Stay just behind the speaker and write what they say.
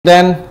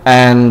Then,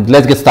 and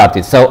let's get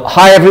started. So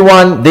hi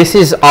everyone, this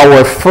is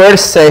our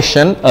first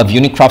session of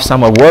Unikraft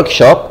summer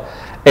workshop.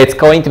 It's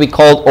going to be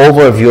called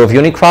Overview of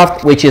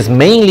Unikraft, which is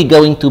mainly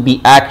going to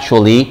be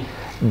actually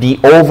the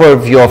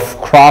overview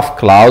of Craft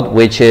Cloud,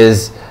 which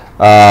is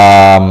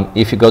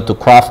if you go to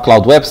Craft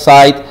Cloud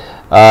website,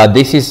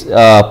 this is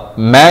a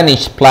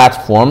managed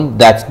platform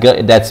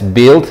that's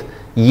built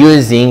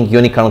using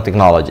Unikraft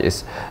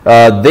technologies.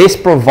 This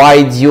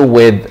provides you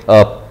with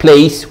a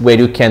place where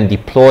you can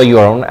deploy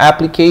your own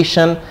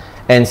application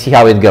and see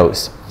how it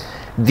goes.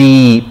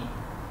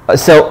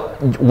 So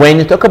when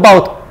you talk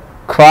about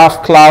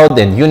Craft Cloud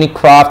and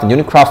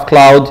Unikraft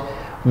Cloud,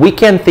 we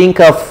can think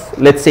of,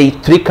 let's say,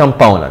 three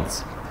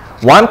components.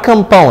 One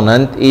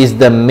component is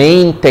the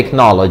main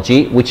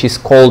technology, which is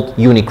called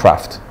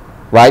Unikraft,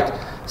 right?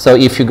 So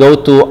if you go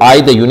to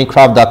either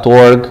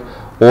unikraft.org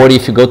or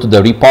if you go to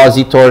the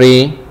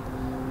repository,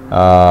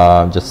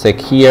 just a sec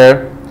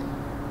here,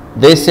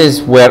 this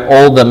is where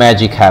all the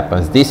magic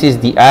happens. This is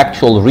the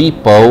actual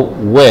repo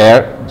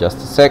where, just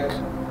a sec,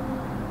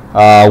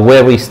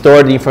 where we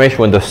store the information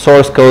when the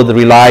source code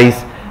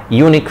relies.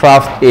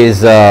 Unikraft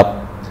is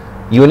a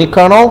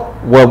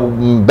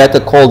unikernel, better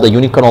called the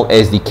unikernel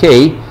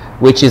SDK,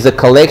 which is a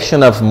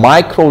collection of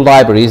micro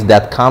libraries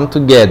that come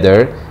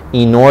together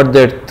in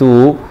order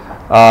to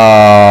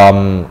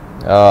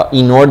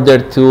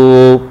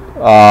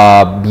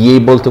be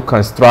able to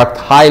construct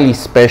highly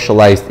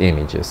specialized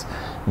images.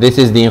 This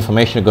is the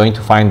information you're going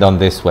to find on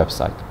this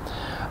website.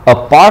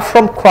 Apart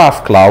from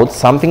Craft Cloud,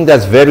 something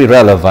that's very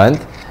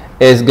relevant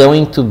is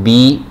going to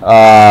be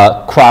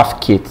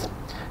CraftKit.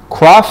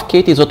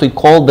 CraftKit is what we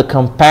call the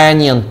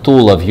companion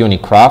tool of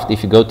Unikraft.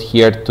 If you go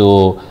here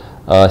to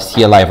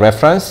see a live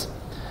reference,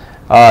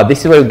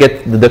 this is where you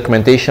get the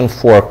documentation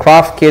for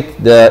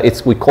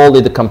CraftKit. We call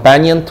it the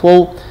companion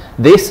tool.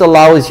 This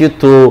allows you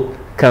to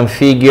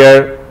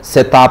configure,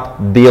 set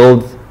up,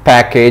 build,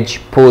 package,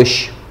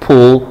 push,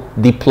 pull,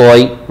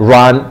 deploy,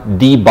 run,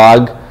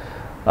 debug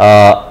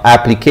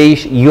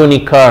application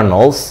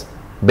unikernels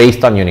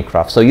based on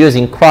Unikraft. So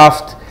using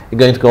Craft, you're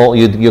going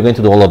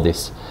to do all of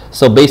this.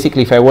 So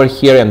basically, if I were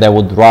here and I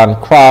would run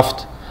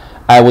Craft,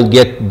 I would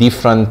get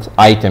different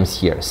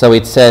items here. So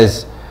it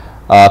says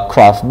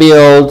Craft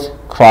build,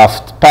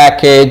 Craft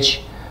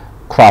package,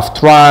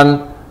 Craft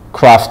run,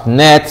 Craft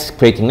net,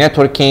 creating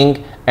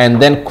networking, and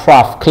then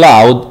Craft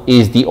Cloud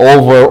is the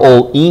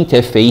overall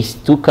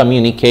interface to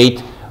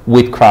communicate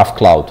with Craft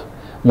Cloud,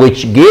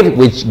 which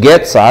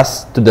gets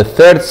us to the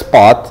third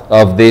spot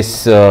of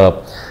this,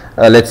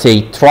 let's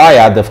say,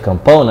 triad of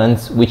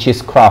components, which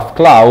is Craft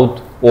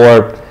Cloud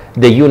or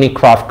the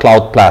Unikraft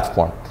Cloud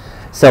Platform.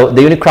 So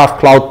the Unikraft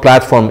Cloud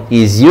Platform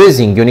is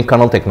using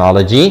unikernel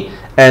technology,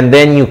 and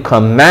then you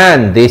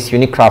command this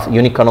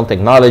unikernel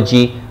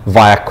technology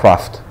via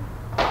Craft,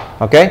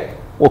 okay,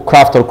 or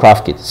Craft or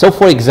CraftKit. So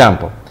for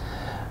example,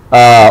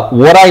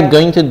 what I'm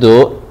going to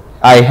do,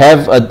 I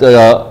have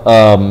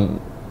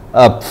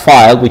a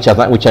file which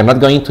I'm not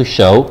going to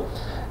show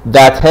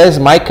that has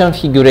my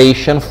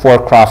configuration for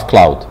Craft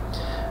Cloud.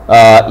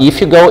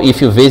 If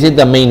you visit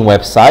the main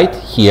website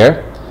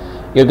here,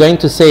 you're going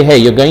to say, hey,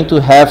 you're going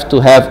to have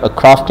a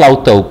Craft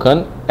Cloud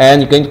token,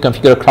 and you're going to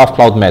configure a Craft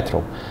Cloud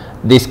Metro.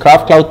 This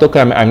Craft Cloud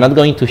token I'm not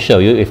going to show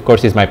you, of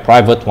course, is my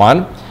private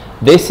one.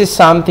 This is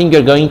something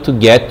you're going to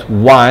get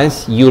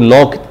once you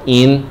logged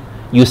in,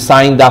 you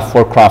signed up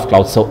for Craft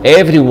Cloud. So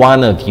every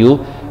one of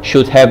you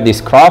should have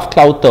this Craft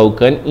Cloud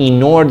token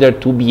in order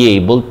to be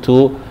able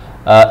to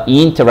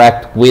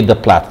interact with the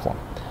platform.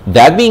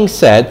 That being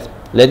said,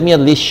 let me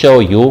at least show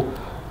you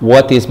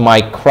what is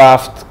my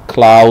Craft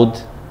Cloud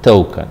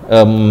token,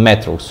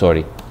 Metro,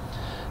 sorry.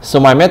 So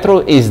my Metro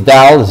is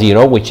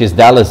DAL0, which is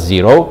Dallas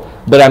 0,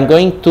 but I'm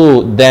going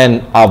to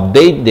then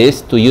update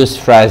this to use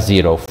FRAS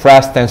 0.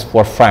 FRAS stands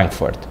for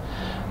Frankfurt.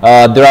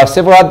 There are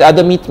several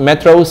other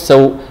metros,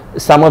 so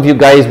some of you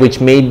guys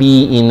which may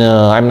be in,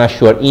 I'm not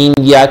sure,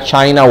 India,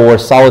 China, or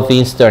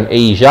Southeastern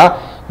Asia,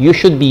 you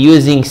should be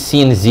using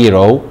SIN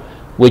 0,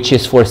 which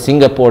is for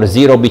Singapore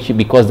 0,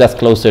 because that's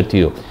closer to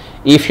you.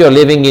 If you're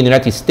living in the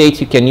United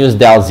States, you can use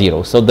DAL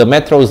 0. So the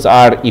metros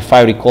are, if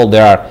I recall,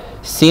 there are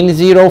SIN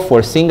 0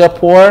 for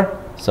Singapore.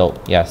 So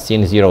yeah,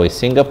 SIN 0 is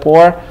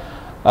Singapore.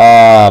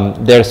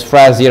 There's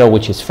FRAS 0,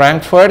 which is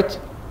Frankfurt.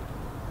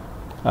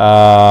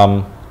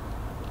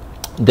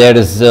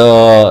 There's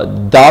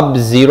DUB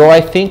 0,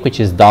 I think, which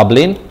is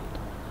Dublin.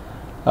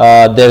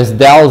 There's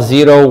DAL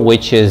 0,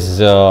 which is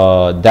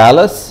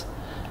Dallas.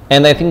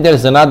 And I think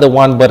there's another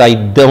one, but I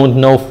don't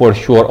know for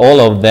sure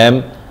all of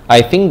them.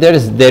 I think there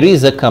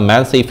is a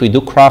command. So if we do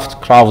Craft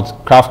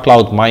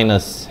Cloud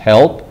minus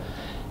help,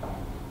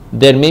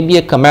 there may be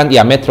a command.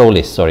 Yeah, Metro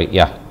list. Sorry.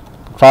 Yeah,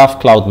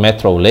 Craft Cloud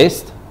Metro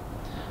list.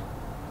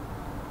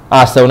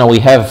 So now we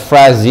have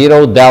FRAS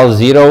 0, DAL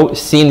 0,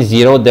 SIN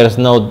 0. There's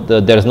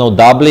no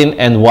Dublin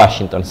and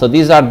Washington. So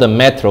these are the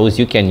metros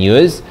you can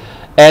use,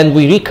 and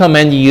we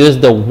recommend you use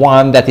the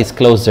one that is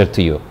closer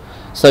to you.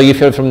 So if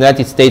you're from the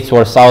United States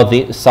or South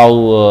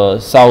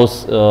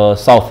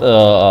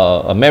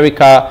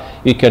America,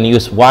 you can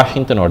use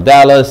Washington or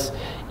Dallas.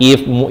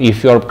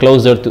 If you're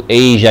closer to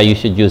Asia, you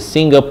should use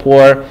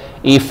Singapore.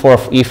 If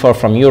you're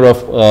from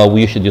Europe,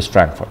 you should use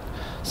Frankfurt.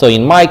 So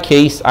in my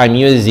case, I'm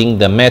using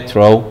the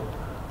Metro,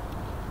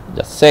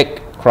 just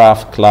sec,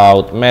 Craft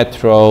Cloud,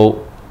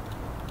 Metro,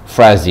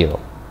 FRA0,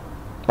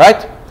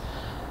 right?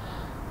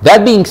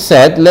 That being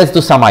said, let's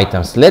do some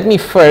items. Let me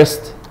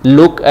first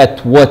look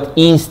at what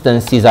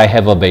instances I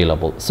have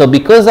available. So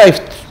because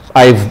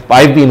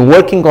I've been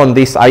working on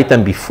this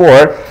item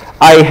before,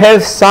 I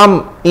have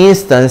some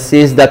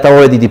instances that are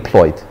already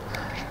deployed.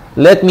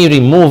 Let me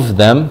remove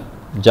them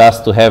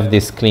just to have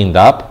this cleaned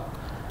up.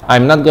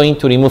 I'm not going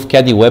to remove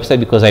Caddy website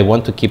because I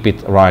want to keep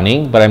it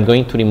running, but I'm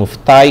going to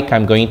remove Tyke.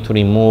 I'm going to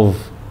remove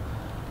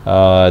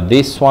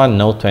this one,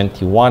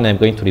 Node21. I'm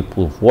going to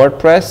remove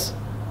WordPress.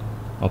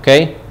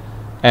 Okay.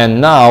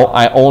 And now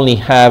I only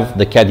have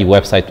the Caddy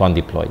website one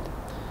deployed.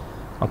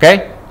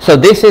 Okay. So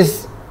this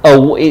is,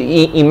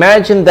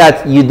 imagine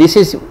that this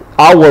is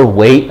our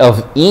way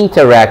of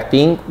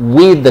interacting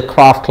with the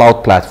Craft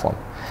Cloud platform.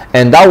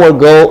 And our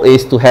goal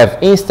is to have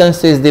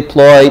instances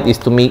deployed, is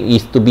to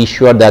be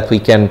sure that we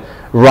can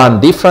run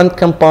different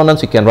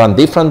components, we can run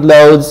different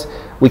loads,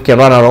 we can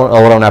run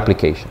our own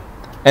application.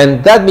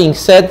 And that being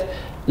said,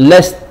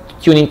 let's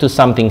tune into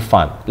something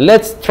fun.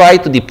 Let's try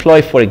to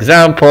deploy, for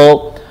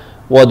example,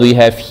 what do we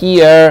have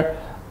here?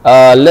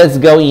 Let's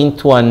go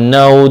into a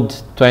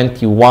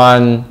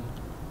Node21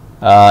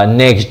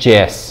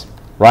 Next.js,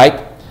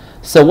 right?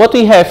 So what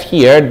we have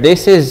here,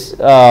 this is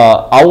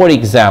our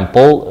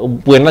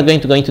example. We're not going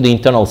to go into the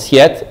internals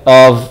yet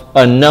of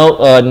a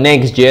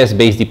Next.js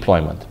based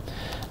deployment.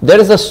 There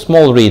is a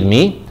small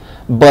README,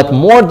 but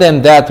more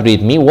than that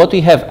README, what we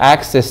have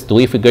access to,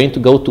 if we're going to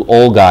go to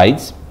all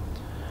guides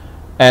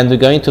and we're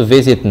going to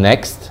visit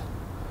next,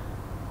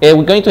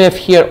 we're going to have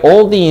here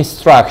all the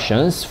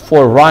instructions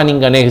for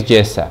running a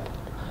Next.js app.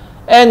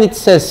 And it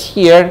says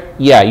here,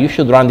 yeah, you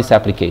should run this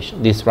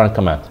application, this run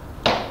command.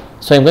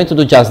 So I'm going to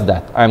do just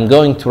that. I'm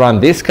going to run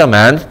this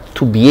command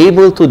to be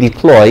able to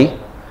deploy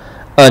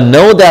a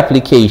Node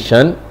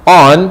application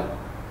on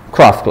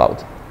Craft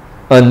Cloud.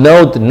 A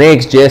Node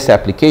Next.js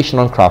application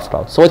on Craft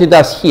Cloud. So what it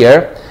does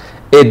here,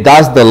 it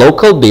does the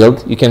local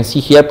build. You can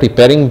see here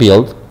preparing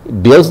build,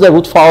 builds the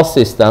root file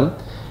system.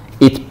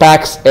 It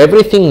packs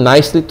everything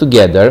nicely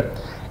together.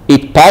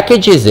 It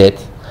packages it.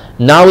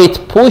 Now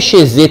it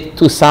pushes it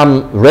to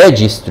some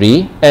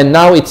registry, and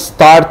now it's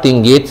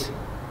starting it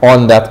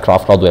on that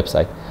Craft Cloud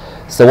website.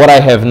 So what I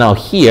have now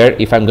here,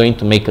 if I'm going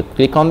to make a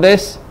click on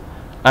this,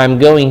 I'm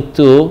going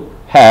to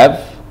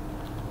have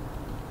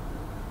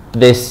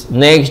this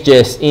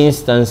Next.js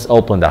instance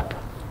opened up.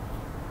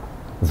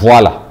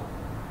 Voila,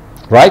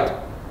 right?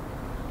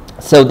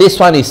 So this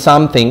one is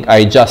something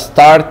I just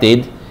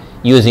started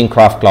using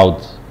Craft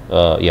Cloud.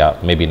 Yeah,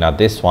 maybe not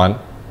this one.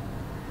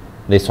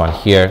 This one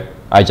here,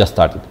 I just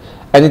started.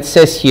 And it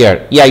says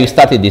here, yeah, you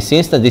started this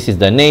instance. This is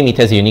the name. It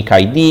has a unique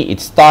ID. It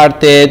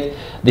started.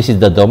 This is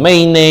the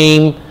domain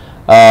name.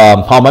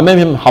 How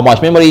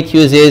much memory it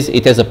uses.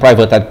 It has a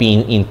private IP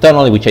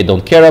internally, which I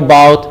don't care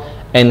about,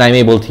 and I'm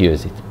able to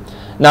use it.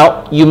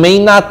 Now, you may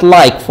not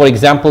like, for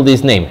example,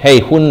 this name. Hey,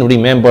 who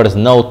remembers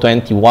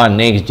Node21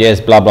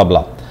 Next.js, blah, blah,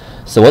 blah.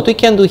 So what we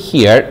can do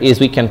here is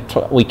we can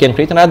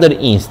create another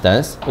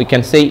instance. We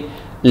can say,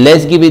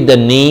 let's give it the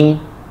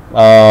name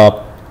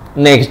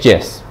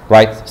Next.js,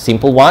 right?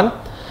 Simple one.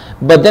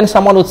 But then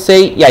someone would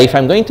say, yeah, if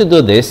I'm going to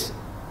do this,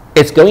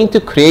 it's going to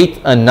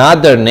create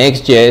another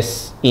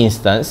Next.js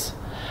instance.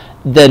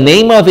 The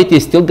name of it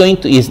is still going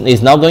to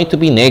is now going to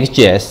be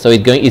Next.js, so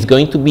it's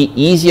going to be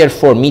easier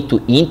for me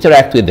to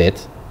interact with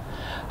it.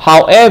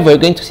 However, you're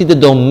going to see the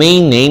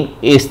domain name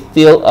is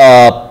still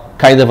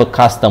kind of a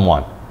custom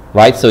one,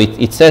 right? So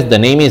it says the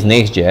name is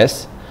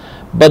Next.js,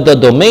 but the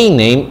domain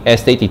name, as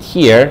stated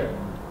here,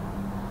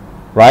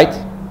 right,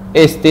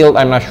 is still,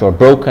 I'm not sure,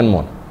 Broken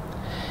Moon.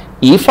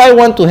 If I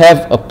want to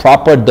have a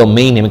proper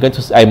domain name,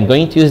 I'm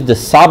going to use the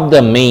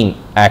subdomain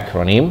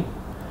acronym,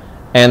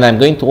 and I'm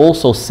going to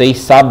also say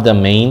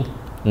subdomain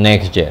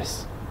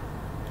Next.js.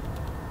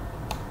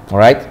 All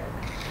right,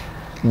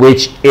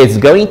 which is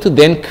going to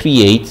then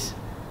create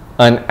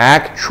an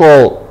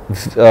actual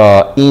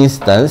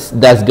instance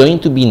that's going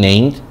to be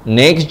named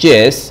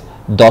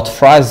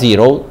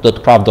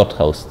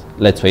Next.js.fra0.craft.host.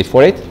 Let's wait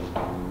for it.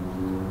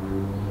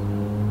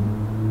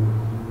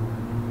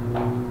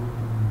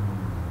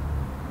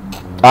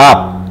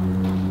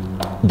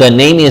 The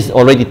name is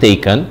already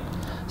taken.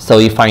 So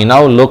if I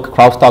now look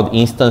Craft Cloud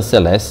instance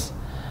ls,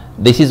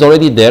 this is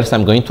already there, so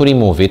I'm going to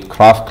remove it.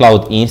 Craft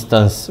Cloud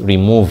instance,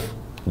 remove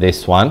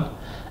this one,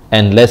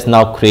 and let's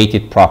now create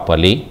it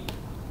properly.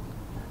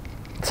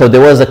 So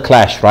there was a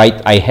clash,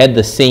 right? I had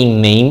the same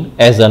name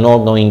as an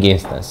ongoing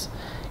instance.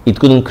 It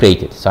couldn't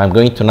create it. So I'm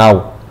going to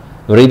now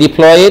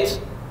redeploy it,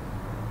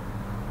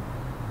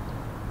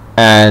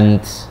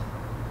 and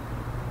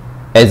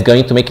it's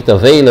going to make it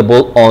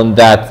available on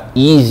that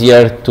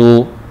easier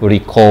to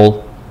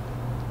recall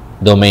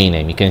domain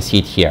name. You can see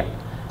it here,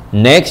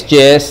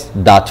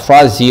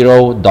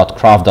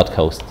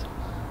 nextjs.fra0.craft.host.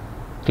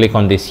 Click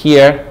on this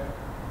here,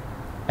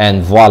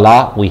 and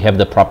voila, we have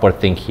the proper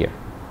thing here.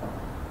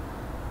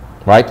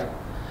 right?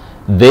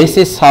 This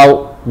is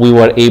how we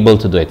were able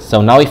to do it.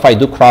 So now if I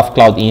do Craft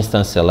Cloud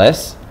instance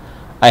ls,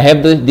 I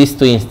have these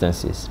two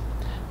instances.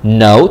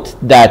 Note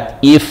that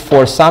if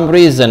for some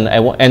reason,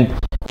 and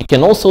you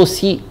can also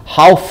see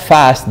how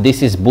fast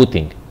this is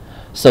booting.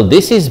 So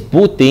this is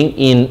booting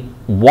in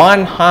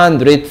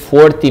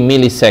 140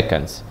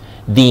 milliseconds.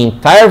 The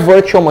entire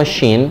virtual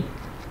machine,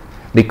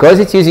 because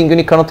it's using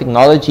Unikraft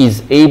technology,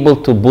 is able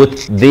to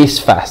boot this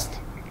fast,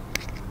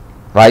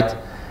 right?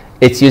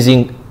 It's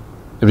using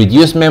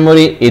reduced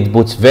memory, it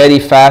boots very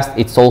fast.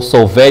 It's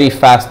also very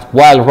fast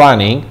while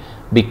running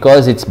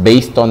because it's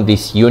based on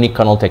this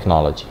Unikraft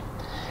technology.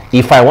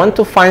 If I want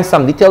to find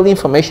some detailed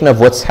information of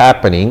what's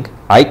happening,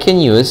 I can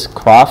use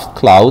Craft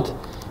Cloud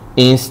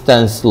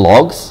instance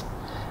logs.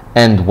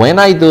 And when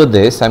I do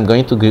this, I'm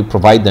going to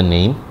provide the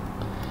name,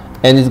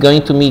 and it's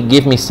going to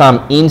give me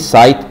some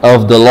insight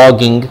of the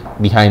logging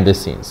behind the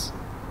scenes,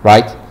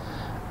 right?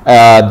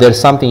 There's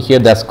something here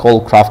that's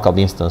called Craft Cloud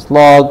instance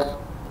log.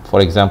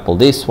 For example,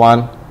 this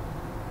one,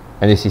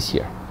 and this is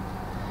here.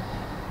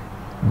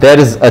 There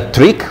is a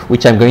trick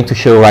which I'm going to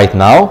show right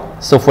now.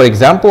 So for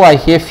example, I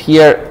have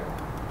here,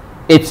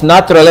 it's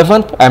not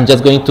relevant. I'm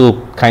just going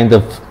to kind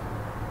of,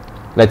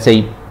 let's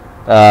say,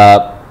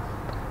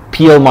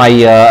 peel my,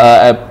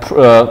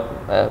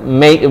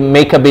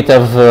 make a bit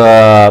of,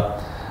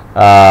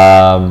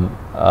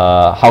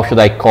 how should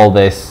I call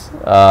this?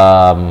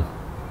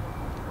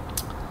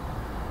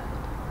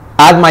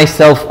 Add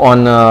myself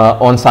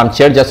on some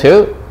chair just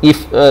here,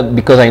 if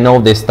because I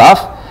know this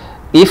stuff.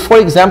 If, for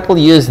example,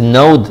 use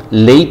node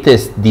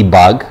latest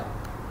debug,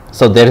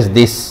 so there's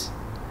this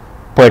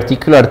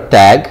particular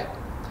tag.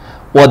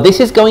 What this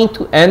is going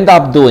to end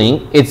up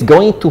doing, it's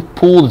going to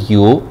pull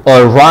you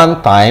a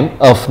runtime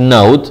of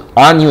node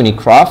on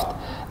Unikraft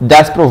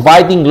that's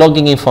providing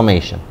logging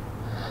information.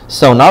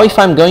 So now if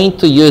I'm going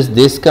to use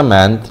this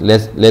command,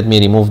 let me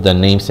remove the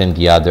names and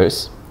the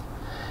others.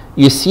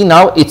 You see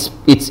now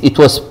it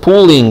was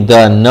pulling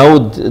the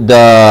node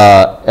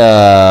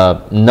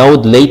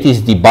node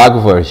latest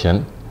debug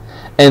version,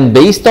 and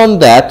based on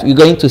that you're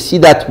going to see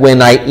that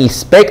when I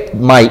inspect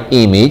my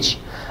image,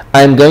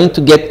 I'm going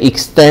to get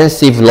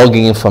extensive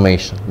logging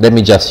information. Let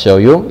me just show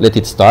you. Let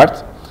it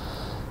start.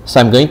 So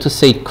I'm going to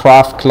say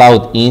Craft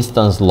Cloud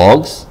instance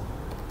logs,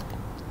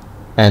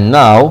 and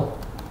now,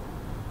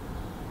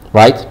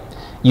 right,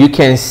 you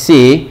can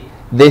see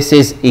this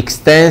is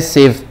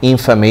extensive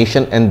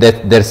information, and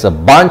that there's a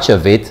bunch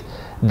of it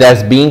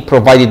that's being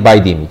provided by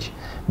the image.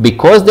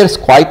 Because there's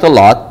quite a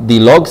lot, the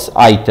logs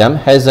item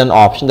has an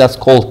option that's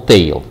called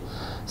tail.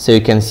 So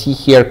you can see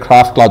here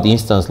Craft Cloud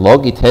instance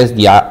log, it has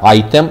the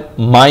item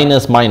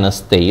minus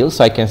tail.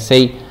 So I can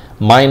say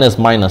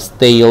minus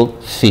tail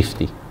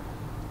 50.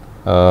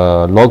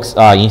 Logs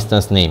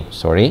instance name,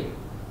 sorry.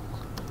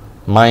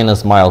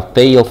 Minus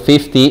tail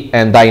 50,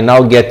 and I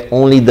now get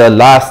only the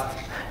last.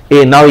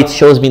 Now it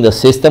shows me the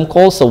system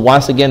call. So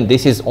once again,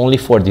 this is only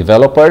for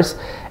developers.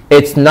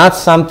 It's not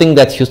something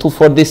that's useful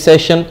for this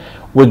session.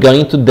 We're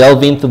going to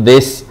delve into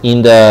this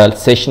in the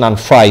session on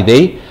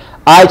Friday.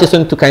 I just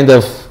want to kind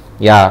of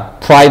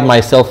pride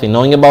myself in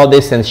knowing about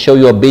this and show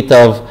you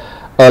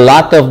a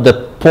lot of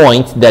the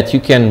points that you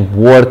can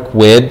work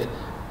with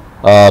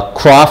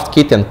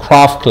CraftKit and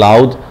Craft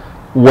Cloud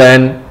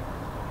when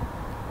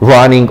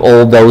running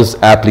all those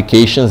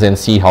applications and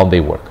see how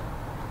they work,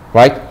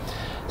 right?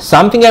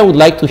 Something I would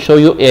like to show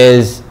you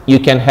is you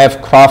can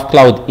have Craft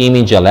Cloud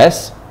image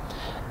ls,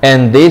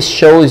 and this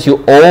shows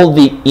you all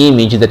the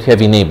images that you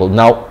have enabled.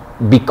 Now,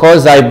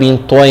 because I've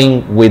been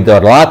toying with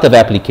a lot of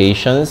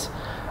applications,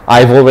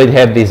 I've already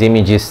had these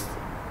images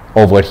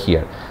over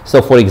here.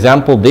 So for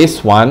example,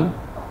 this one,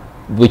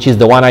 which is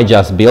the one I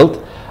just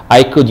built,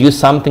 I could use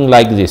something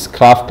like this,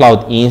 Craft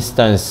Cloud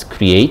instance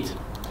create.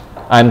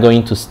 I'm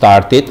going to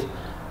start it.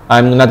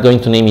 I'm not going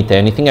to name it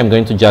anything. I'm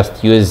going to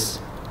just use,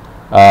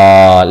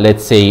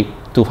 let's say,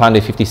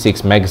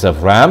 256 megs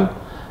of RAM.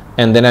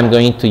 And then I'm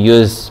going to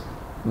use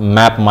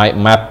map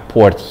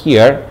port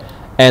here.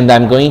 And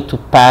I'm going to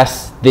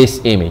pass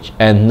this image.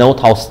 And note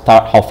how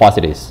fast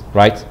it is,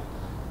 right?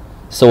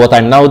 So what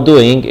I'm now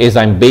doing is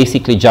I'm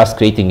basically just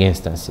creating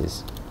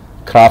instances.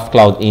 Craft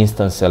Cloud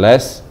instance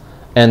ls,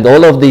 and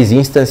all of these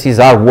instances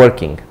are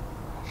working.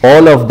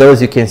 All of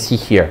those you can see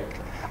here.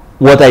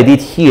 What I did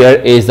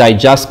here is I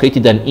just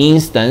created an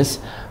instance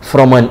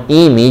from an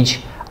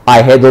image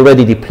I had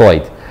already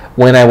deployed.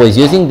 When I was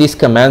using this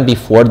command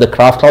before, the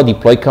Craft Cloud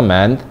deploy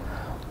command,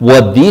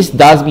 what this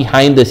does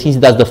behind the scenes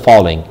does the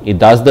following. It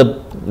does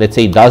the, let's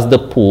say, it does the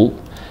pull,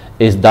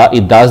 it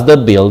does the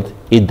build,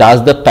 it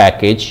does the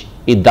package,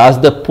 it does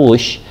the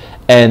push,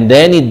 and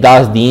then it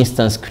does the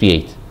instance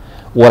create.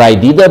 What I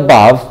did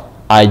above,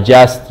 I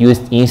just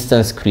used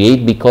instance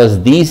create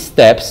because these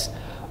steps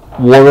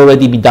were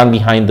already done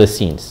behind the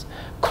scenes.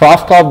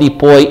 Craft Cloud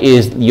deploy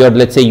is your,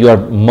 let's say, your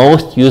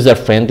most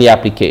user-friendly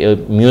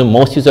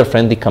most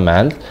user-friendly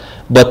command.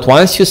 But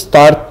once you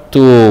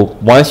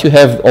once you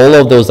have all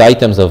of those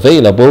items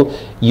available,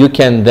 you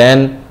can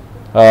then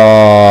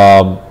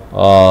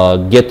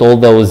get all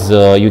those.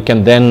 You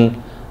can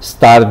then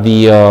start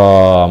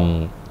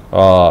the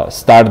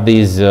start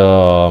these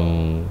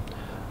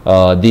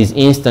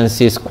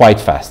instances quite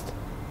fast.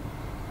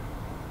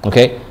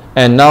 Okay,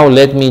 and now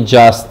let me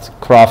just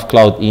Craft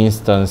Cloud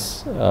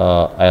instance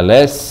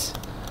ls.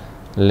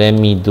 Let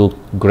me do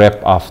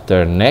grep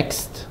after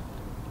next.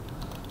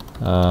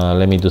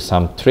 Let me do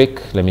some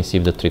trick. Let me see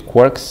if the trick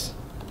works.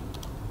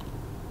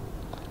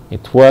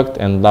 It worked,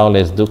 and now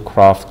let's do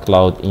Craft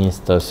Cloud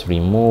instance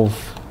remove.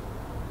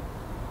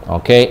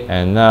 Okay,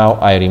 and now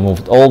I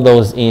removed all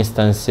those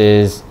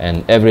instances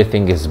and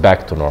everything is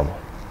back to normal.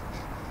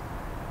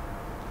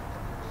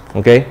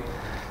 Okay,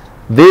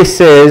 this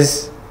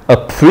is a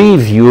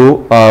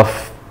preview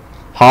of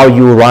how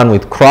you run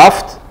with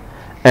Craft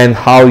and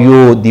how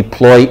you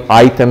deploy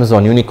items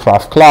on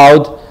Unikraft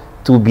Cloud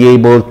to be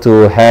able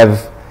to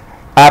have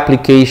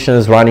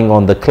applications running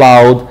on the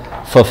cloud.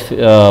 For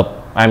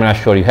I'm not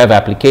sure, you have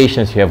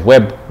applications, you have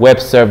web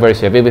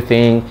servers, you have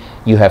everything,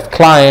 you have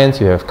clients,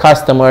 you have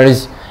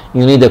customers,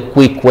 you need a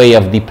quick way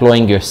of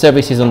deploying your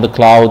services on the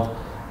cloud.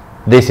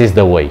 This is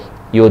the way.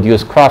 You would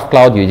use Craft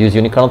Cloud, you would use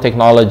Unikraft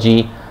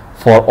technology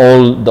for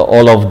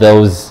all of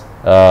those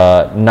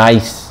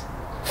nice,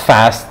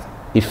 fast,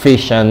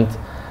 efficient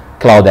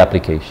cloud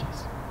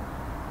applications.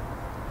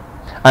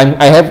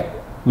 I have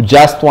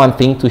just one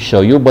thing to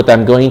show you, but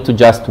I'm going to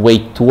just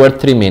wait 2 or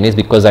 3 minutes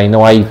because I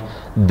know I've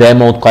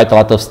demoed quite a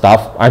lot of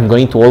stuff. I'm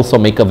going to also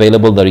make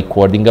available the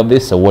recording of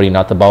this, so worry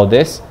not about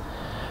this,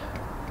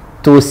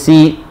 to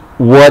see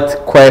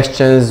what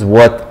questions,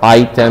 what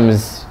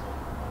items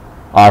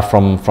are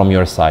from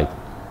your side.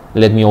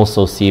 Let me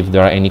also see if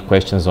there are any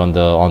questions on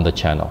the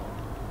channel.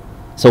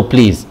 So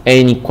please,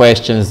 any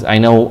questions? I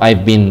know I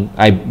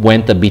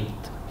went a bit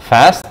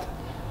fast,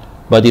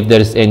 but if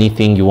there's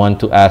anything you want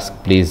to ask,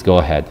 please go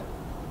ahead.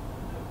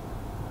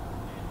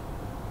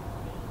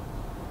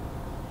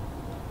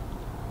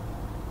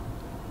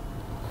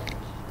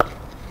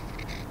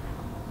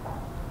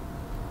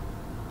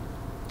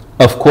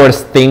 Of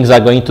course, things are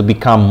going to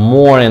become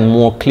more and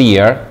more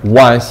clear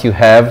once you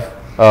have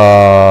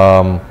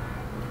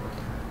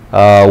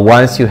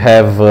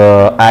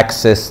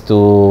access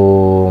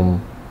to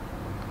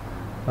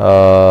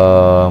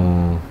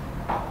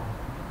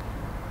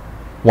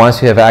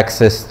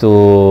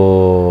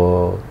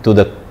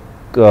the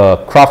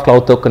Craft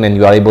Cloud token and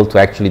you are able to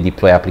actually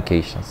deploy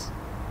applications.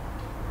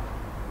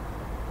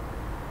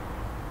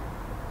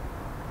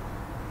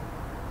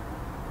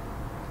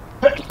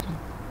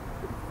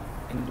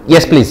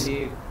 Yes, please.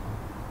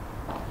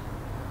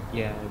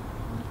 Yeah,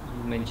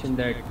 you mentioned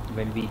that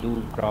when we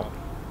do Craft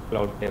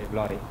Cloud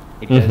deploy,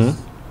 it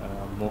does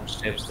more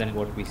steps than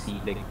what we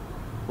see, like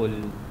pull.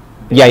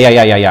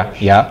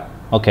 Yeah.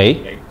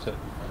 Okay. Right. So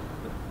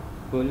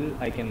pull,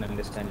 I can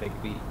understand. Like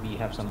we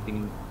have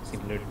something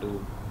similar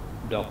to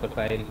Docker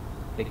file,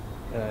 like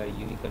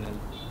Unikernel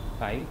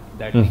file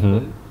that we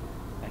pull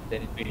and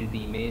then build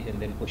the image and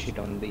then push it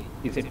on the.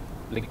 Is it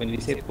like when we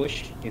say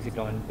push? Is it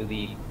on to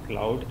the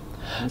cloud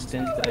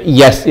instance?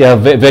 Yes. Yeah.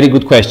 Very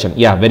good question.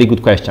 Yeah. Very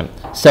good question.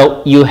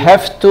 So you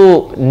have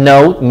to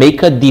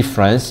make a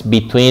difference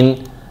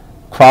between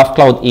Craft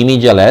Cloud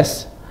Image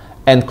LS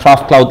and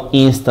Craft Cloud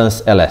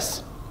Instance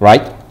LS,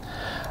 right?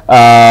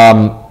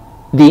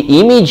 The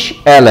image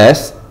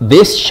LS,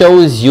 this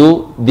shows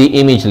you the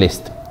image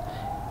list.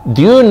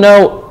 Do you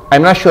know,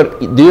 I'm not sure,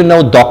 do you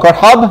know Docker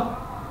Hub?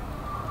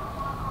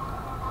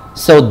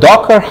 So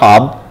Docker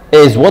Hub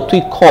is what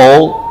we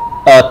call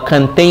a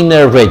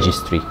container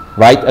registry,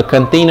 right? A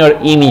container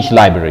image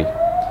library.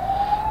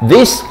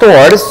 This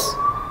stores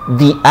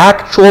the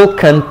actual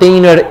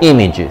container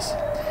images.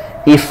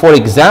 If, for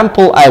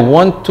example, I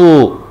want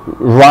to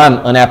run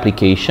an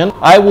application,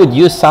 I would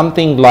use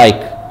something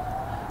like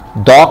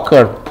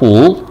Docker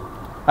pull.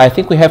 I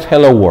think we have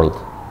hello world.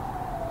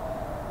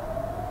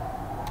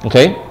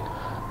 Okay,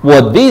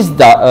 what this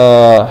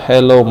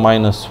hello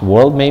minus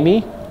world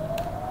maybe.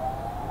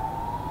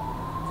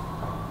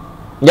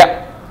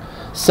 Yeah.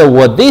 So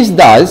what this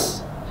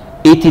does,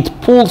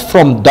 it pulled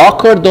from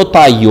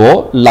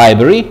docker.io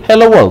library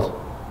hello world,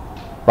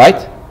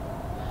 right?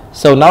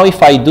 So now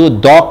if I do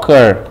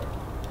docker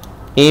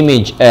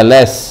image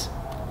ls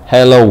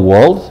hello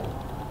world,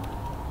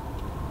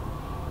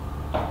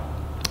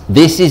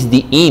 this is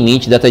the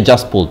image that I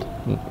just pulled.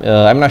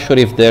 I'm not sure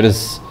if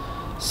there's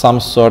some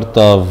sort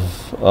of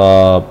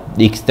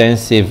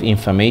extensive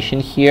information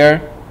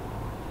here.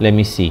 Let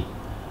me see.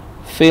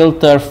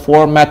 Filter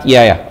format.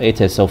 Yeah,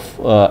 it is. So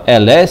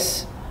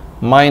ls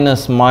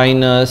minus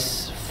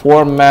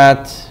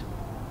format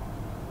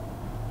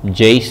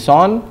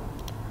JSON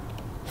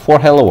for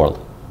hello world.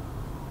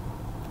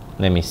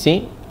 Let me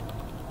see.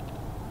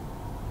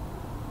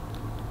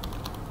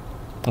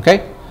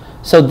 Okay.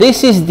 So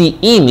this is the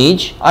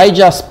image I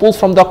just pulled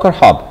from Docker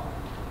Hub.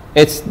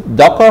 It's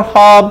Docker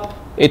Hub.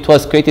 It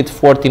was created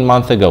 14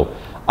 months ago.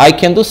 I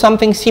can do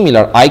something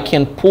similar. I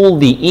can pull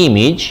the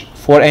image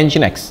for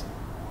Nginx.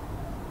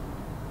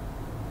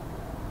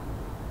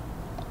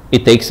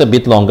 It takes a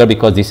bit longer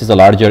because this is a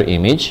larger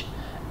image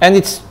and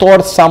it's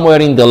stored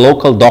somewhere in the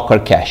local Docker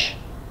cache.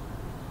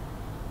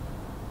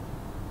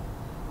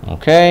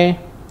 Okay.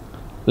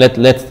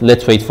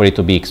 Let's wait for it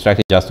to be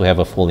extracted just to have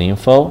a full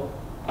info.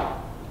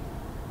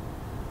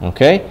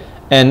 Okay,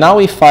 and now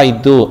if I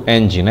do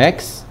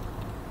Nginx,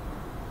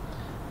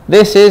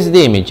 this is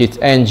the image. It's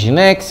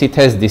Nginx. It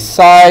has this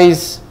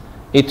size.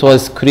 It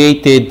was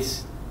created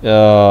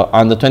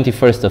on the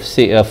 21st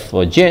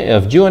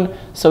of June,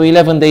 so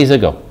 11 days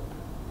ago.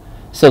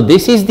 So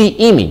this is the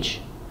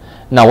image.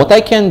 Now what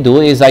I can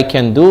do is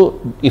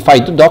if I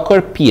do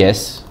docker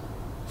ps,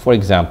 for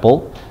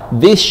example,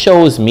 this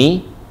shows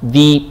me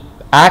the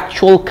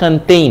actual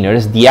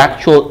containers, the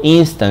actual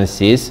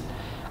instances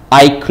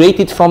I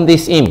created from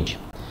this image.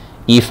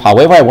 If,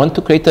 however, I want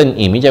to create an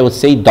image, I would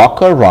say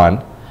docker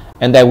run,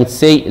 and I would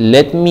say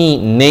let me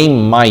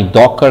name my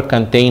docker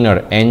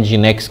container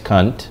nginx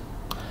cont,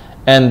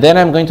 and then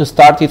I'm going to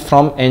start it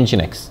from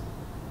nginx.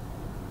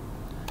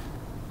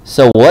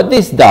 So what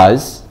this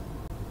does,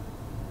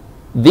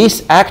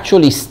 this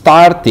actually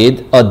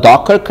started a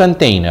docker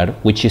container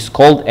which is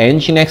called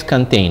nginx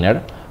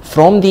container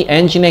from the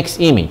nginx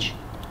image.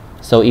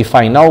 So if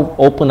I now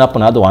open up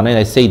another one and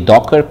I say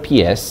docker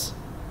ps,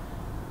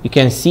 you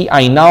can see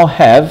I now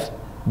have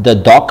the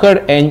docker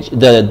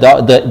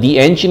the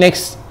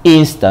nginx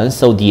instance,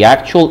 so the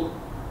actual,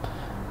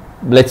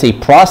 let's say,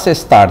 process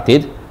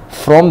started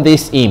from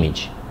this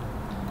image.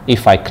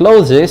 If I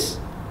close this,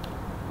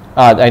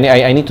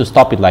 I need to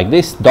stop it like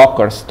this,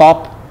 docker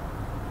stop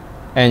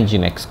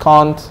nginx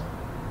cont,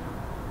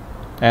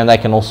 and I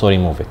can also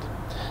remove it.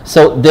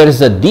 So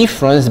there's a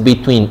difference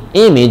between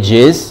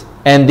images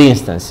and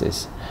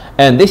instances,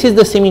 and this is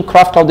the same in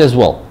Kraft Cloud as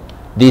well.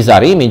 These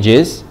are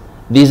images,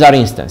 these are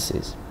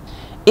instances.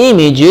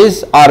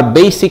 Images are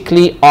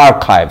basically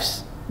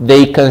archives.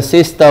 They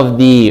consist of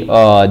the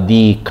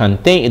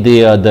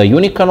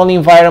unikernel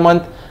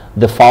environment,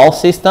 the file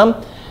system,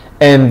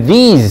 and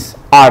these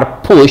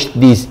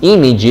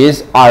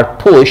images are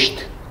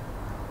pushed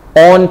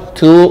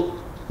onto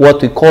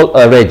what we call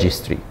a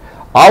registry.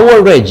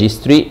 Our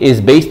registry is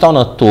based on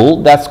a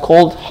tool that's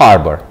called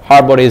Harbor.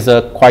 Harbor is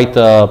quite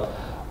a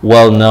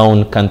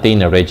well-known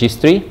container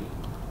registry,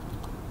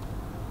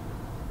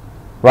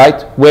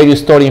 right, where you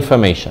store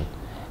information.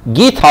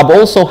 GitHub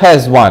also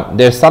has one.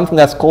 There's something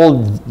that's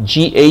called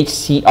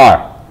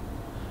GHCR,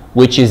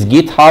 which is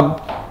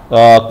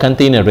GitHub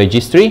Container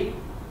Registry.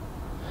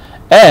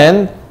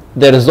 And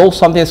there is also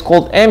something that's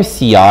called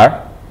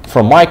MCR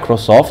from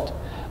Microsoft,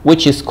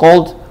 which is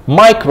called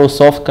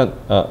Microsoft,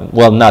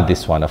 well, not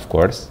this one, of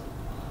course,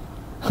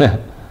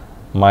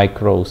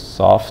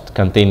 Microsoft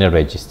Container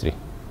Registry.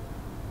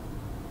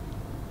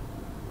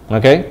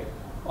 Okay?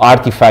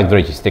 Artifact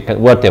registry,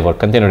 whatever,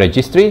 container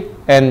registry,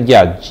 and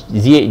yeah,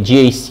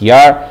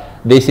 GACR,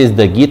 this is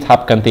the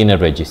GitHub Container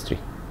Registry.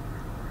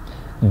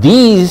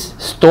 These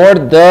store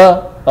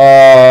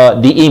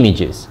the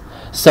images.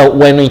 So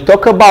when we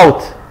talk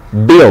about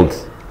build,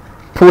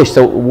 push,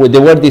 so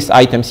there were these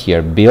items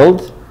here,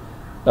 build,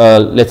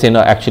 let's say, no,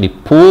 actually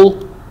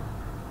pull,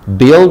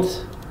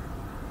 build,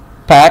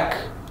 pack,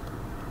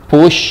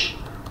 push.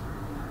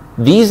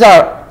 These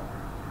are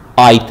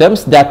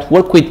items that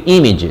work with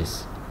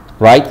images,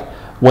 right?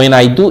 When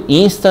I do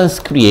instance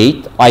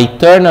create, I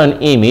turn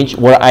an image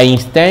where I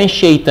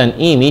instantiate an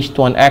image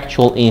to an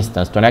actual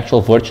instance, to an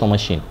actual virtual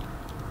machine,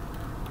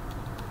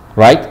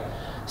 right?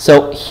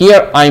 So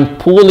here I'm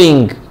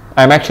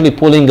actually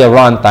pulling a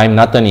runtime,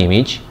 not an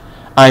image.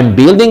 I'm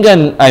building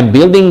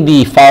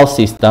the file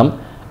system.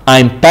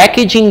 I'm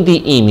packaging the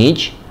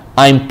image.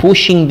 I'm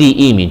pushing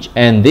the image,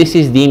 and this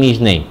is the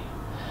image name.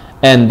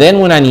 And then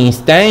when I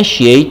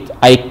instantiate,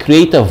 I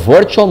create a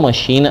virtual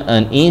machine,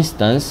 an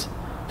instance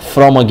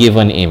from a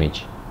given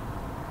image.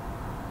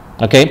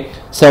 Okay,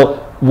 so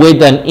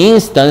with an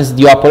instance,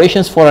 the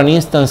operations for an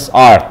instance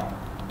are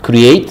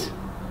create,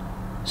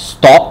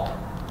 stop,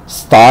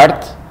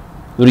 start,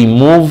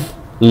 remove,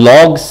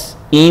 logs,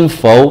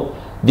 info.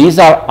 These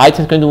are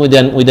items can do with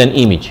an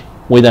image,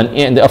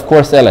 and of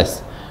course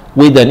ls.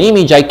 With an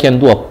image, I can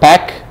do a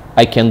pack,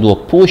 I can do a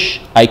push,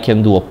 I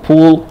can do a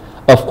pull.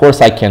 Of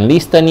course, I can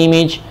list an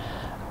image.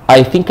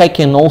 I think I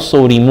can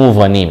also remove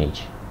an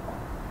image,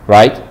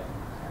 right?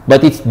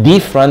 But it's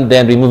different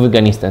than removing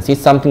an instance.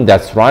 It's something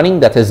that's running,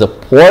 that has a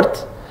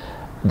port,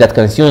 that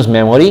consumes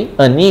memory.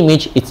 An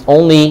image, it's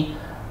only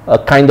a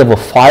kind of a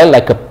file,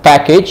 like a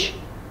package,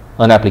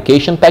 an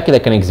application package,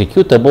 like an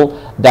executable,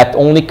 that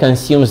only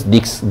consumes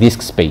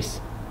disk space.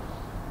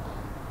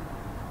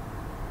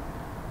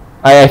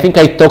 I think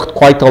I talked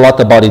quite a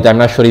lot about it. I'm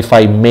not sure if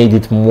I made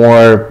it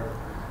more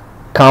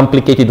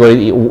complicated, or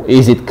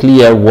is it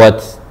clear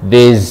what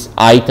these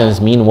items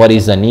mean, what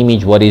is an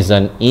image, what is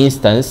an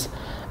instance,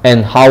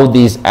 and how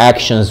these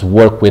actions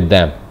work with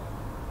them.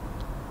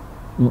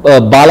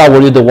 Bala,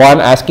 were you the one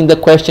asking the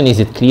question? Is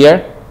it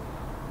clear?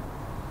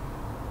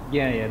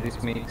 Yeah,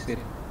 this makes it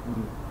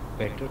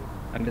better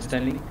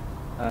understanding.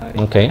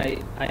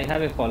 Okay. I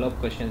have a follow-up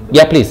question.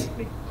 Yeah, please.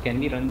 Like, can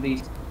we run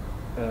these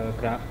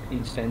Kraft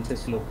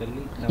instances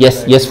locally?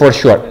 Yes, for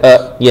sure.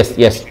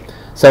 Yes.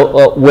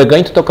 So we're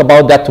going to talk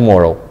about that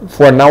tomorrow.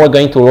 For now, we're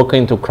going to look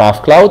into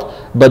Kraft Cloud,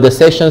 but the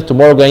sessions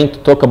tomorrow are going to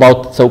talk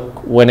about, so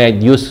when I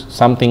use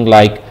something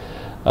like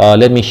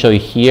Let me show you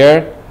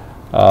here.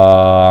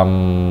 I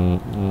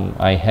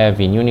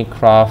have in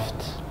Unikraft,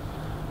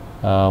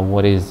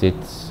 what is it,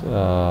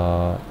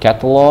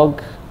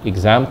 catalog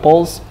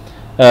examples.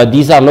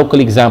 These are local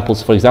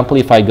examples. For example,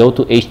 if I go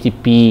to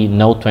HTTP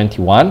node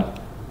 21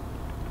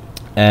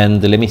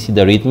 and let me see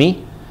the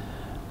README,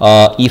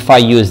 if I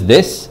use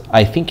this,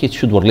 I think it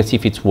should work. Let's see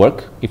if it's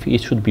if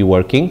it should be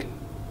working.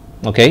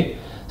 Okay,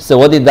 so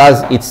what it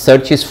does, it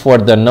searches for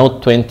the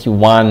node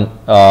 21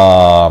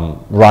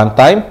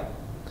 runtime.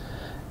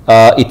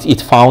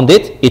 It found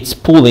it, it's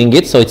pulling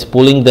it, so it's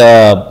pulling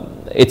the,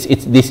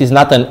 this is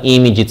not an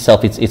image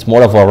itself, it's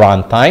more of a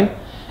runtime.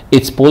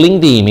 It's pulling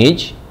the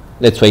image.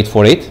 Let's wait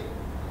for it.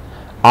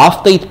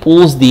 After it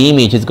pulls the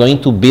image, it's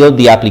going to build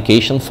the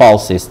application file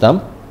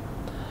system.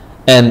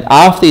 And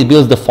after it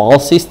builds the file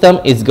system,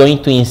 it's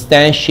going to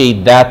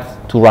instantiate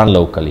that to run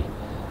locally.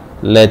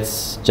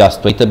 Let's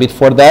just wait a bit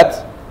for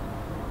that.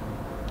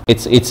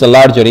 It's a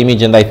larger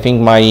image, and I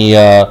think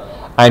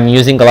I'm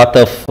using a lot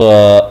of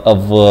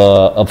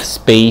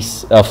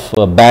space, of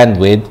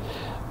bandwidth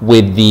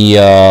with the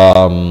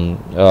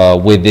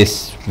with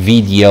this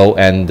video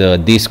and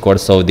Discord,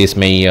 so this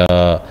may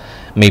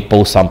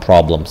pose some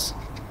problems.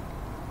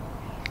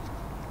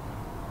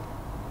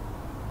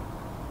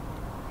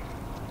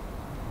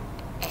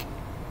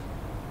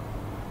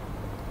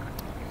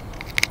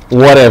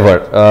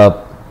 Whatever.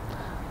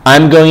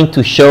 I'm going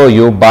to show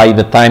you by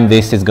the time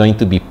this is going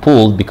to be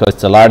pulled, because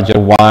it's a larger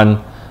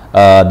one.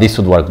 This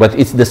would work, but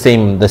it's the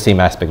same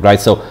aspect, right?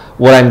 So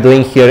what I'm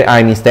doing here,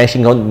 I'm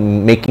instantiating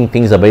on making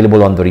things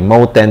available on the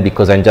remote end,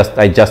 because I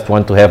just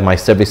want to have my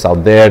service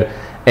out there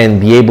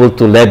and be able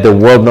to let the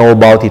world know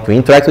about it, to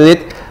interact with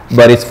it.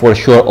 But it's for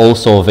sure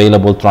also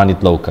available to run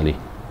it locally,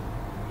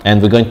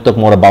 and we're going to talk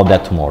more about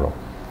that tomorrow.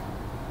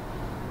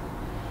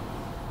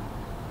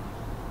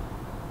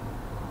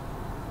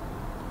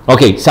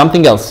 Okay,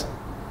 something else.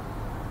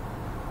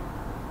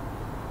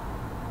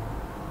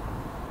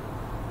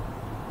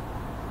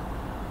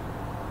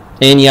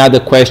 Any other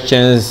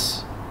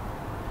questions?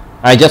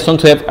 I just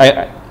want to have,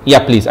 yeah,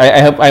 please.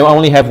 I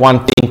only have one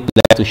thing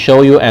left to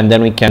show you, and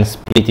then we can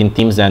split in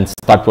teams and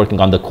start working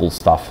on the cool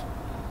stuff.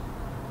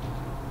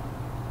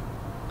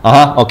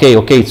 Okay,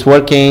 it's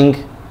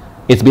working.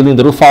 It's building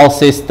the root file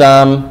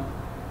system.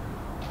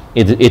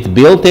 It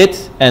built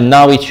it, and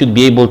now it should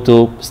be able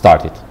to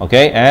start it.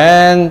 Okay,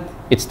 and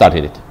it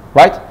started it,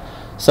 right?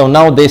 So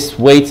now this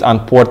waits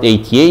on port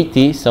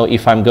 8080. So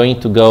if I'm going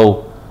to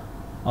go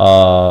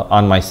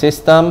on my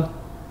system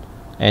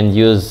and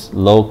use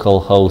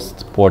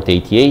localhost port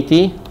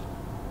 8080,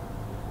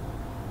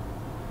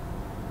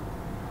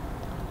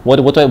 what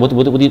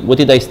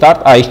did I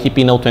start?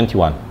 HTTP node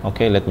 21.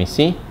 Okay, let me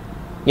see.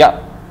 Yeah,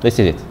 this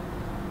is it.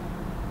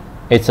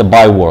 It's a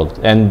by world,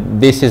 and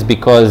this is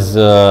because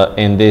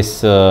in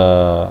this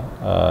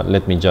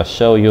let me just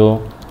show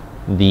you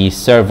the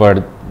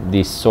server.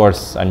 The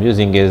source I'm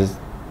using is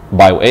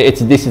by.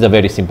 This is a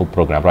very simple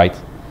program, right?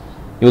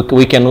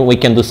 We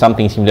can do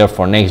something similar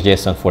for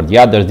Next.js and for the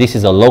others. This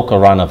is a local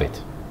run of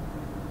it.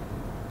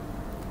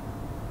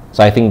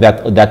 So I think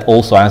that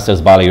also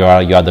answers, Bala,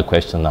 your other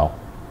question now.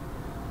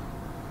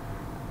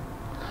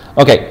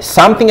 Okay,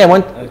 something I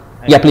want.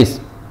 Yeah, please.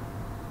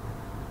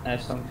 I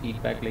have some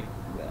feedback. Like,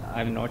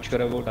 I'm not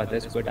sure about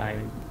others, but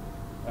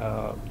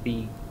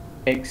the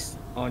text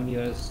on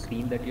your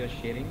screen that you're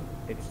sharing,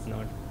 it's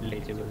not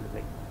legible,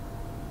 like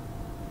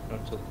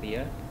not so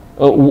clear.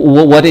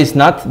 What is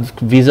not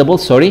visible?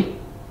 Sorry.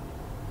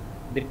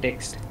 The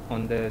text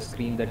on the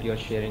screen that you're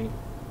sharing,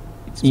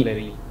 it's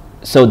blurry.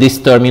 So this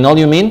terminal,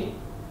 you mean?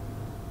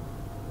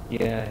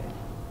 Yeah.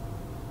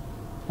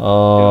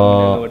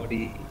 About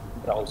the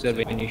browser,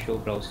 when you show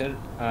browser,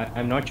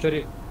 I'm not sure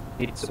if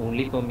it's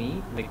only for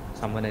me, like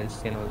someone else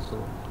can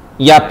also.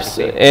 Yep.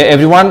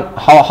 Everyone,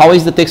 how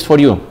is the text for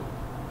you?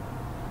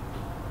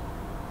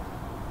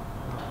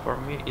 For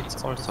me,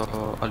 it's also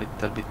a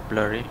little bit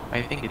blurry.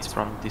 I think it's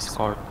from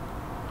Discord.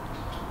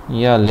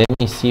 Yeah, let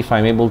me see if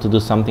I'm able to do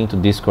something to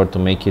Discord to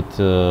make it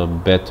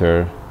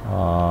better.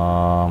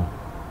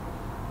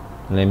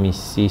 Let me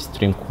see,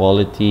 stream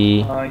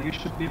quality. You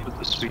should be able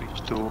to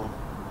switch to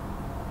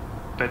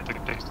better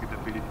text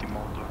readability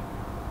mode.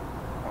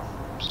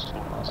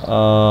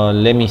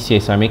 Let me see,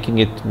 so I'm making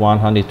it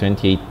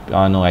 128.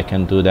 No, I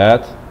can do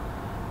that.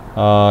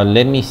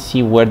 Let me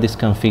see where this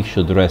config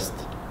should rest.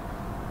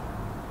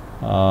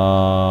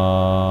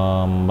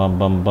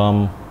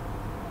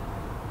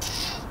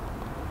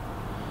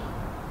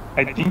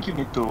 I think you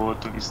need to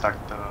restart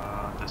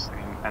the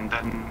stream, and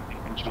then you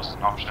can choose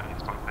an option.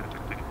 It's called better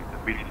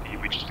readability,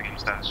 which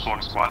streams the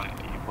source quality,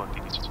 but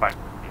it's 5 minutes.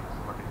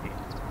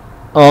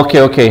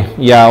 Okay,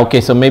 yeah,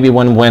 okay. So maybe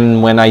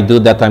when I do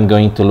that, I'm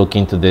going to look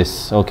into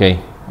this. Okay,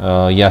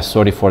 yeah,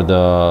 sorry for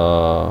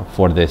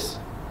this.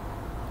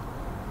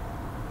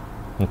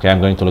 Okay, I'm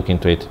going to look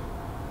into it.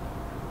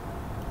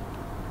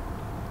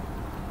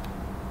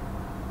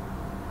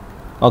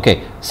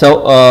 Okay,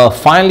 so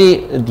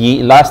finally,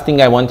 the last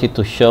thing I wanted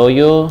to show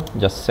you,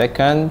 just a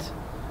second.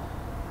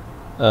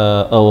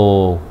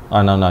 No,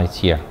 it's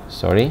here,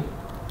 sorry.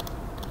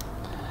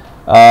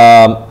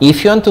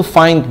 If you want to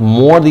find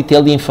more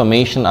detailed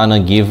information on a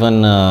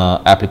given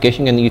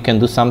application, and you can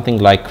do something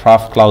like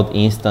Craft Cloud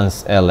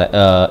instance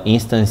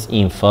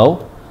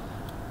info,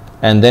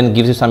 and then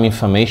gives you some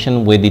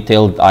information with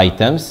detailed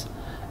items.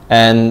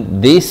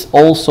 And this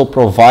also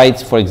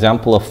provides, for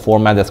example, a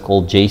format that's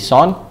called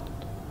JSON.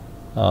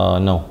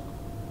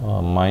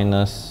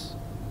 Minus,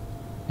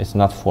 it's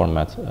not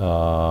format.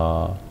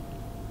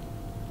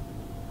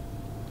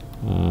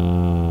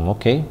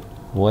 Okay,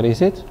 what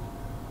is it?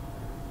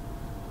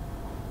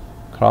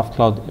 Craft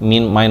Cloud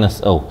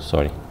minus O,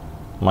 sorry,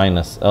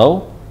 minus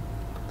O.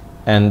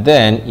 And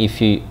then if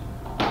you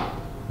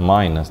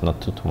minus,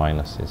 not two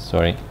minuses,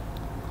 sorry.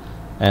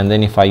 And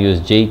then if I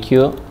use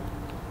JQ,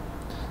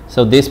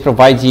 so this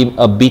provides you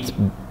a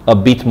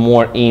bit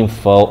more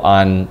info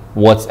on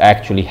what's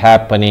actually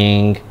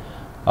happening,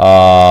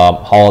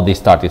 how this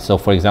started. So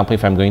for example,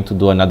 if I'm going to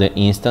do another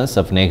instance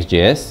of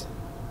Next.js,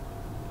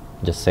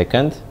 just a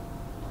second,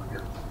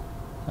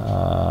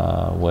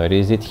 where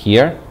is it?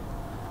 Here.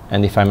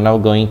 And if I'm now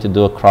going to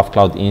do a Craft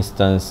Cloud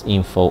instance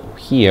info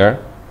here,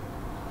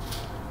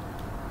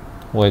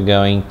 we're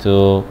going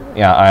to,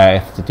 yeah, I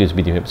have to use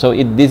BTP. So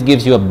this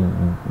gives you a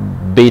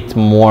bit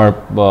more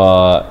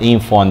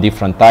info on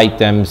different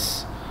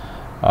items,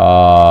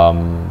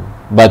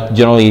 but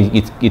generally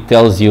it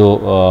tells you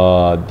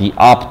the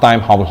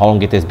uptime, how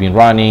long it has been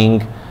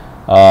running,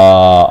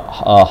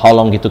 how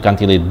long it took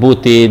until it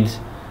booted,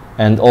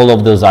 and all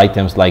of those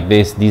items like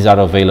this, these are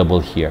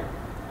available here.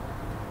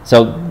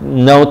 So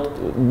note,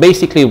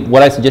 basically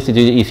what I suggested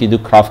you, if you do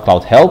Craft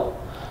Cloud help,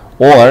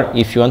 or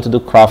if you want to do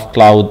Craft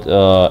Cloud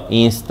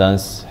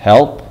instance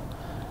help,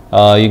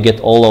 you get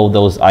all of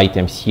those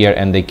items here,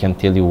 and they can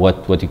tell you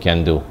what you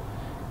can do.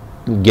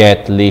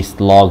 Get,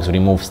 list, logs,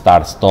 remove,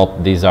 start,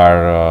 stop. These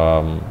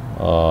are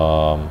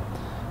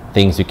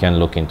things you can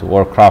look into.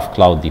 Or Craft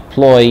Cloud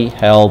deploy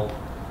help.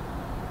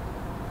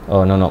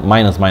 Oh no,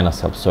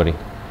 minus help, sorry.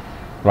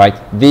 Right,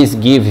 this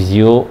gives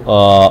you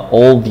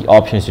all the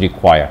options you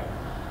require.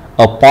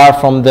 Apart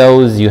from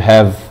those, you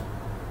have,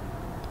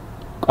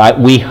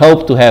 we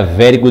hope to have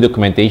very good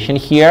documentation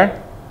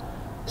here,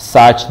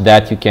 such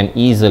that you can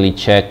easily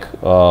check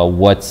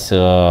what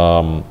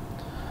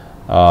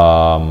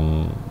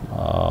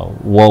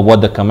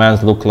the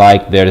commands look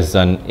like. There's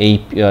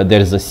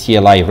a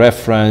CLI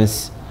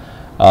reference.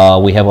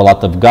 We have a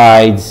lot of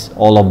guides.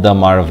 All of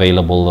them are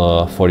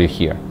available for you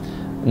here.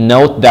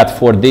 Note that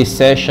for this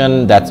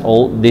session,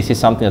 this is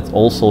something that's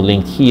also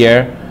linked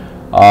here.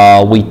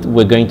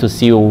 We're going to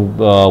see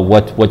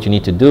what you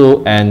need to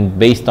do, and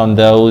based on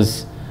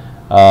those,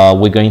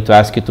 we're going to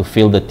ask you to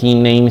fill the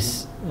team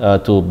names,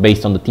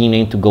 based on the team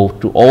name, to go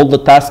through all the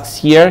tasks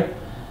here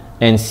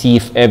and see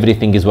if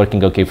everything is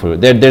working okay for you.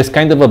 There's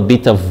kind of a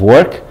bit of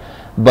work,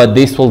 but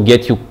this will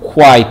get you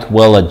quite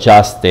well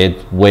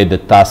adjusted with the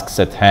tasks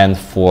at hand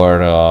for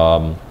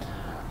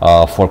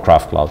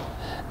Craft Cloud.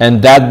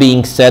 And that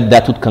being said,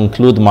 that would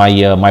conclude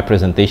my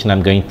presentation.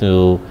 I'm going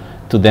to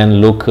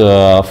then look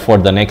for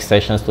the next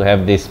sessions to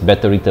have this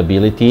better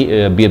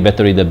readability,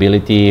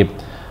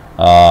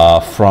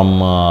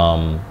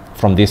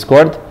 from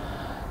Discord.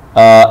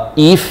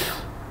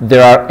 If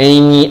there are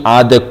any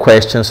other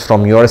questions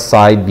from your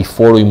side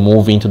before we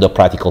move into the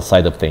practical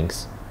side of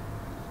things.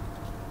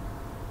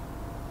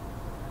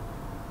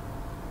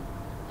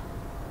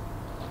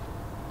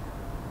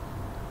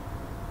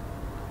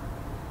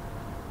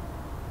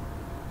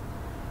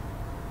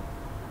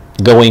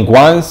 Going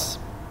once,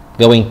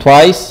 going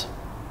twice.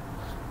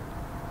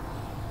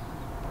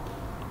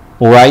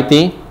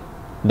 Alrighty,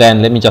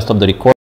 then let me just stop the recording.